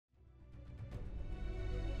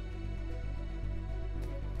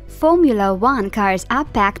Formula One cars are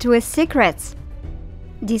packed with secrets.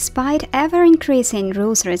 Despite ever-increasing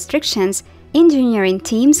rules restrictions, engineering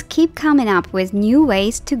teams keep coming up with new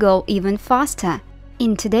ways to go even faster.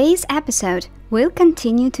 In today's episode, we'll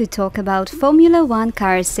continue to talk about Formula One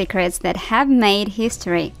cars' secrets that have made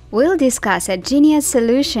history. We'll discuss a genius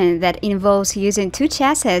solution that involves using two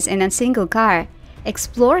chassis in a single car,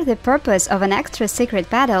 explore the purpose of an extra secret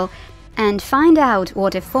pedal, and find out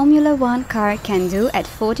what a Formula One car can do at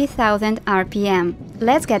 40,000 RPM.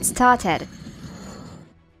 Let's get started!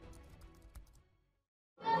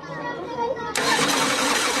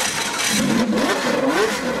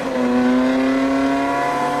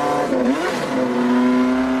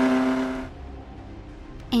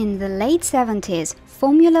 In the late 70s,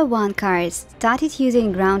 Formula One cars started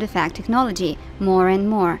using ground effect technology more and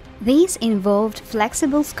more. These involved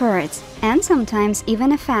flexible skirts and sometimes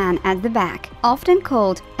even a fan at the back, often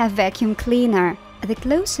called a vacuum cleaner. The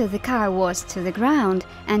closer the car was to the ground,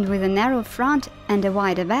 and with a narrow front and a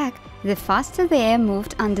wider back, the faster the air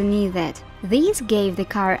moved underneath it. These gave the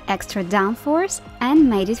car extra downforce and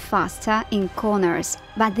made it faster in corners.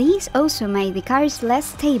 But these also made the cars less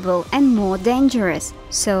stable and more dangerous.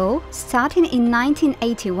 So, starting in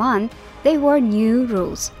 1981, there were new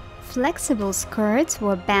rules. Flexible skirts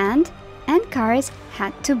were banned and cars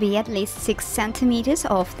had to be at least 6 centimeters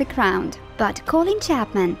off the ground. But Colin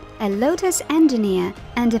Chapman, a Lotus engineer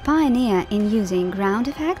and a pioneer in using ground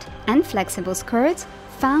effect and flexible skirts,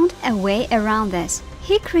 found a way around this.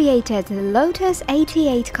 He created the Lotus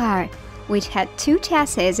 88 car, which had two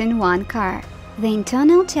chassis in one car. The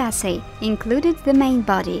internal chassis included the main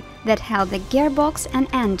body that held the gearbox and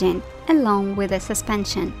engine, along with the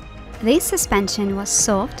suspension. This suspension was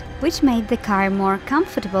soft, which made the car more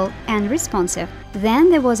comfortable and responsive. Then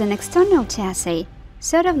there was an external chassis,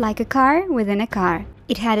 sort of like a car within a car.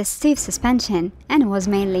 It had a stiff suspension and was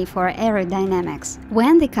mainly for aerodynamics.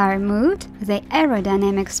 When the car moved, the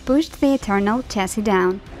aerodynamics pushed the internal chassis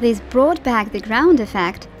down. This brought back the ground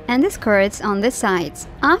effect and the skirts on the sides.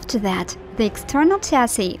 After that, the external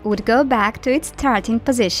chassis would go back to its starting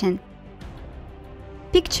position.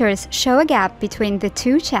 Pictures show a gap between the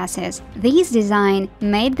two chassis. This design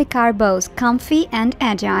made the car both comfy and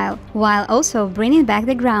agile, while also bringing back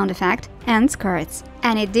the ground effect and skirts.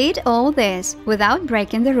 And it did all this without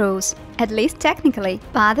breaking the rules, at least technically.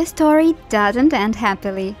 But the story doesn't end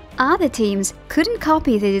happily. Other teams couldn't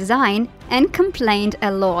copy the design and complained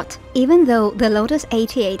a lot. Even though the Lotus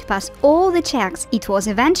 88 passed all the checks, it was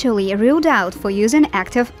eventually ruled out for using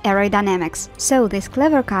active aerodynamics. So this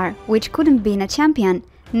clever car, which couldn't be a champion,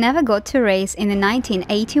 never got to race in the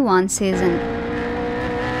 1981 season.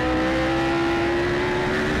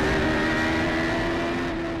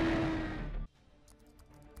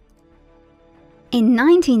 In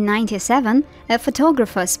 1997, a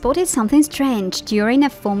photographer spotted something strange during a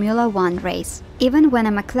Formula One race. Even when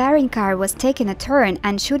a McLaren car was taking a turn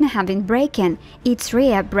and shouldn't have been braking, its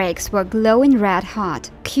rear brakes were glowing red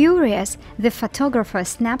hot. Curious, the photographer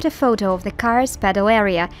snapped a photo of the car's pedal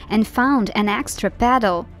area and found an extra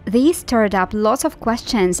pedal. This stirred up lots of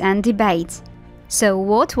questions and debates. So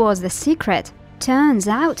what was the secret? Turns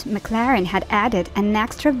out McLaren had added an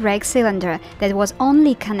extra brake cylinder that was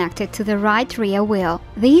only connected to the right rear wheel.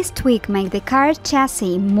 This tweak made the car's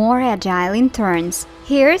chassis more agile in turns.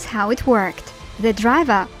 Here's how it worked. The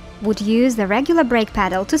driver would use the regular brake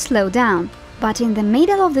pedal to slow down, but in the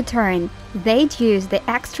middle of the turn, they'd use the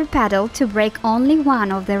extra pedal to brake only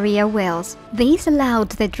one of the rear wheels. This allowed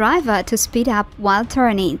the driver to speed up while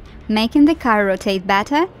turning, making the car rotate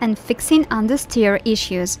better and fixing understeer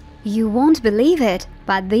issues. You won't believe it,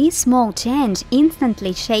 but this small change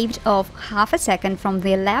instantly shaved off half a second from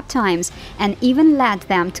their lap times and even led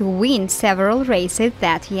them to win several races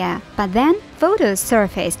that year. But then photos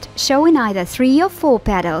surfaced showing either 3 or 4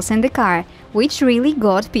 pedals in the car, which really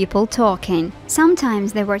got people talking.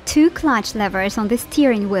 Sometimes there were 2 clutch levers on the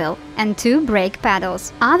steering wheel and 2 brake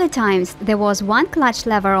pedals. Other times there was 1 clutch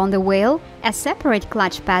lever on the wheel, a separate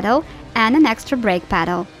clutch pedal and an extra brake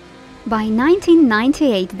pedal. By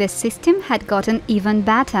 1998, the system had gotten even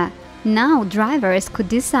better. Now drivers could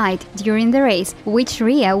decide during the race which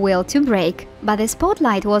rear wheel to brake, but the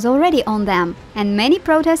spotlight was already on them, and many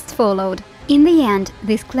protests followed. In the end,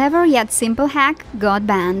 this clever yet simple hack got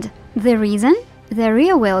banned. The reason? The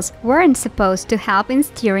rear wheels weren't supposed to help in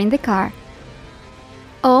steering the car.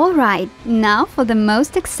 Alright, now for the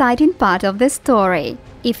most exciting part of the story.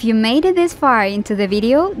 If you made it this far into the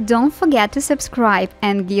video, don't forget to subscribe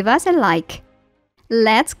and give us a like.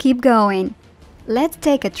 Let's keep going. Let's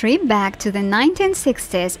take a trip back to the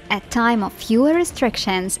 1960s, a time of fewer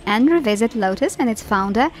restrictions, and revisit Lotus and its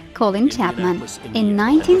founder, Colin Chapman. In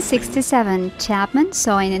 1967, Chapman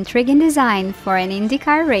saw an intriguing design for an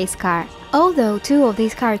IndyCar race car. Although two of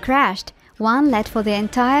these cars crashed, one led for the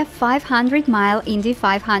entire 500-mile Indy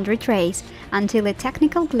 500 race until a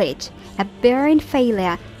technical glitch, a bearing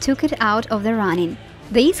failure, took it out of the running.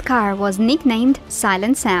 This car was nicknamed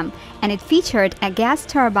Silent Sam, and it featured a gas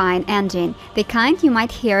turbine engine, the kind you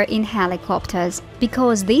might hear in helicopters.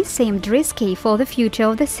 Because this seemed risky for the future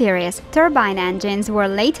of the series, turbine engines were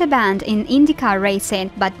later banned in IndyCar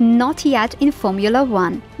racing, but not yet in Formula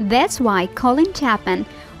One. That's why Colin Chapman,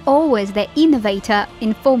 always the innovator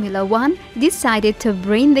in Formula One, decided to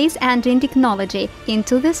bring this engine technology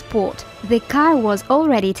into the sport. The car was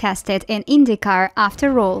already tested in IndyCar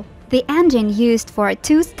after all. The engine used for a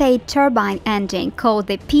two-stage turbine engine called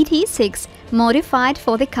the PT6, modified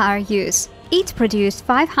for the car use. It produced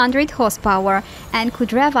 500 horsepower and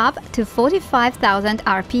could rev up to 45,000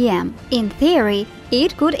 RPM. In theory,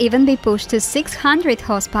 it could even be pushed to 600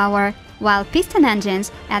 horsepower, while piston engines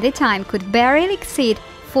at the time could barely exceed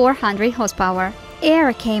 400 horsepower.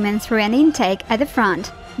 Air came in through an intake at the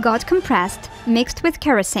front, got compressed, mixed with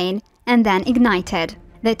kerosene, and then ignited.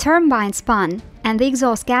 The turbine spun, and the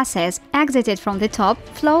exhaust gases exited from the top,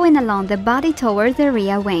 flowing along the body toward the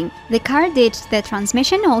rear wing. The car ditched the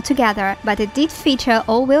transmission altogether, but it did feature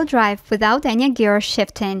all-wheel drive without any gear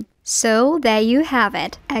shifting. So there you have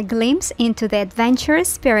it, a glimpse into the adventurous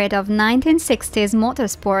spirit of 1960s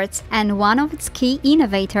motorsports and one of its key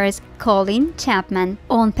innovators, Colin Chapman.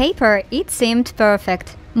 On paper, it seemed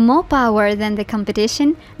perfect. More power than the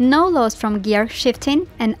competition, no loss from gear shifting,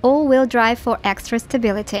 and all-wheel drive for extra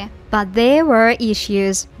stability. But there were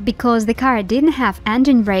issues. Because the car didn't have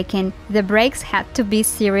engine braking, the brakes had to be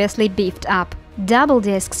seriously beefed up. Double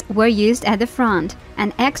discs were used at the front,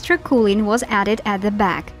 and extra cooling was added at the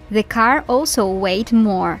back. The car also weighed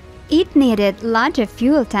more. It needed larger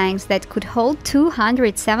fuel tanks that could hold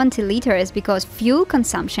 270 liters because fuel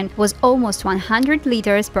consumption was almost 100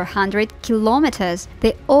 liters per 100 kilometers.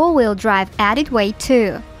 The all-wheel drive added weight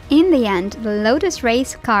too. In the end, the Lotus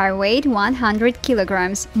race car weighed 100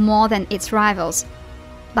 kilograms, more than its rivals.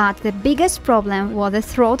 But the biggest problem was the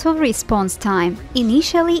throttle response time.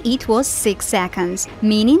 Initially it was 6 seconds,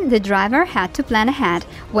 meaning the driver had to plan ahead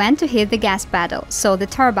when to hit the gas pedal so the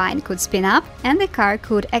turbine could spin up and the car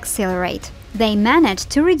could accelerate. They managed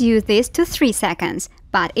to reduce this to 3 seconds,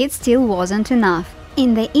 but it still wasn't enough.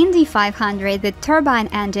 In the Indy 500, the turbine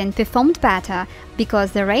engine performed better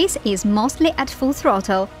because the race is mostly at full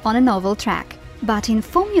throttle on an oval track. But in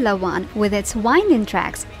Formula One, with its winding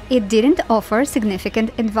tracks, it didn't offer significant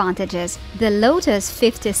advantages. The Lotus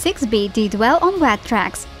 56B did well on wet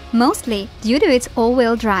tracks, mostly due to its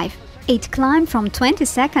all-wheel drive. It climbed from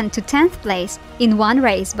 22nd to 10th place in one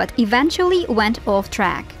race, but eventually went off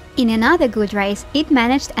track. In another good race, it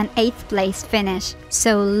managed an 8th place finish.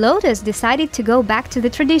 So Lotus decided to go back to the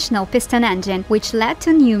traditional piston engine, which led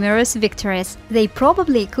to numerous victories. They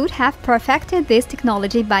probably could have perfected this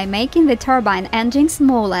technology by making the turbine engine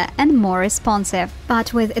smaller and more responsive.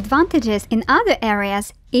 But with advantages in other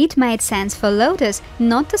areas, it made sense for Lotus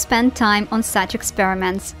not to spend time on such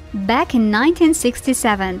experiments. Back in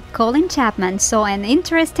 1967, Colin Chapman saw an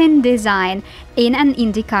interesting design in an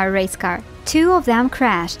IndyCar race car. Two of them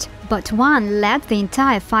crashed, but one led the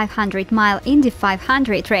entire 500-mile Indy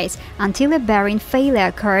 500 race until a bearing failure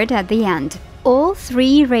occurred at the end. All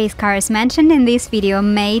three race cars mentioned in this video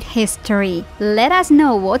made history. Let us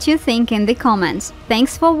know what you think in the comments.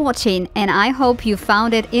 Thanks for watching, and I hope you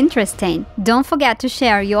found it interesting. Don't forget to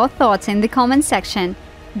share your thoughts in the comment section.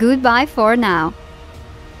 Goodbye for now.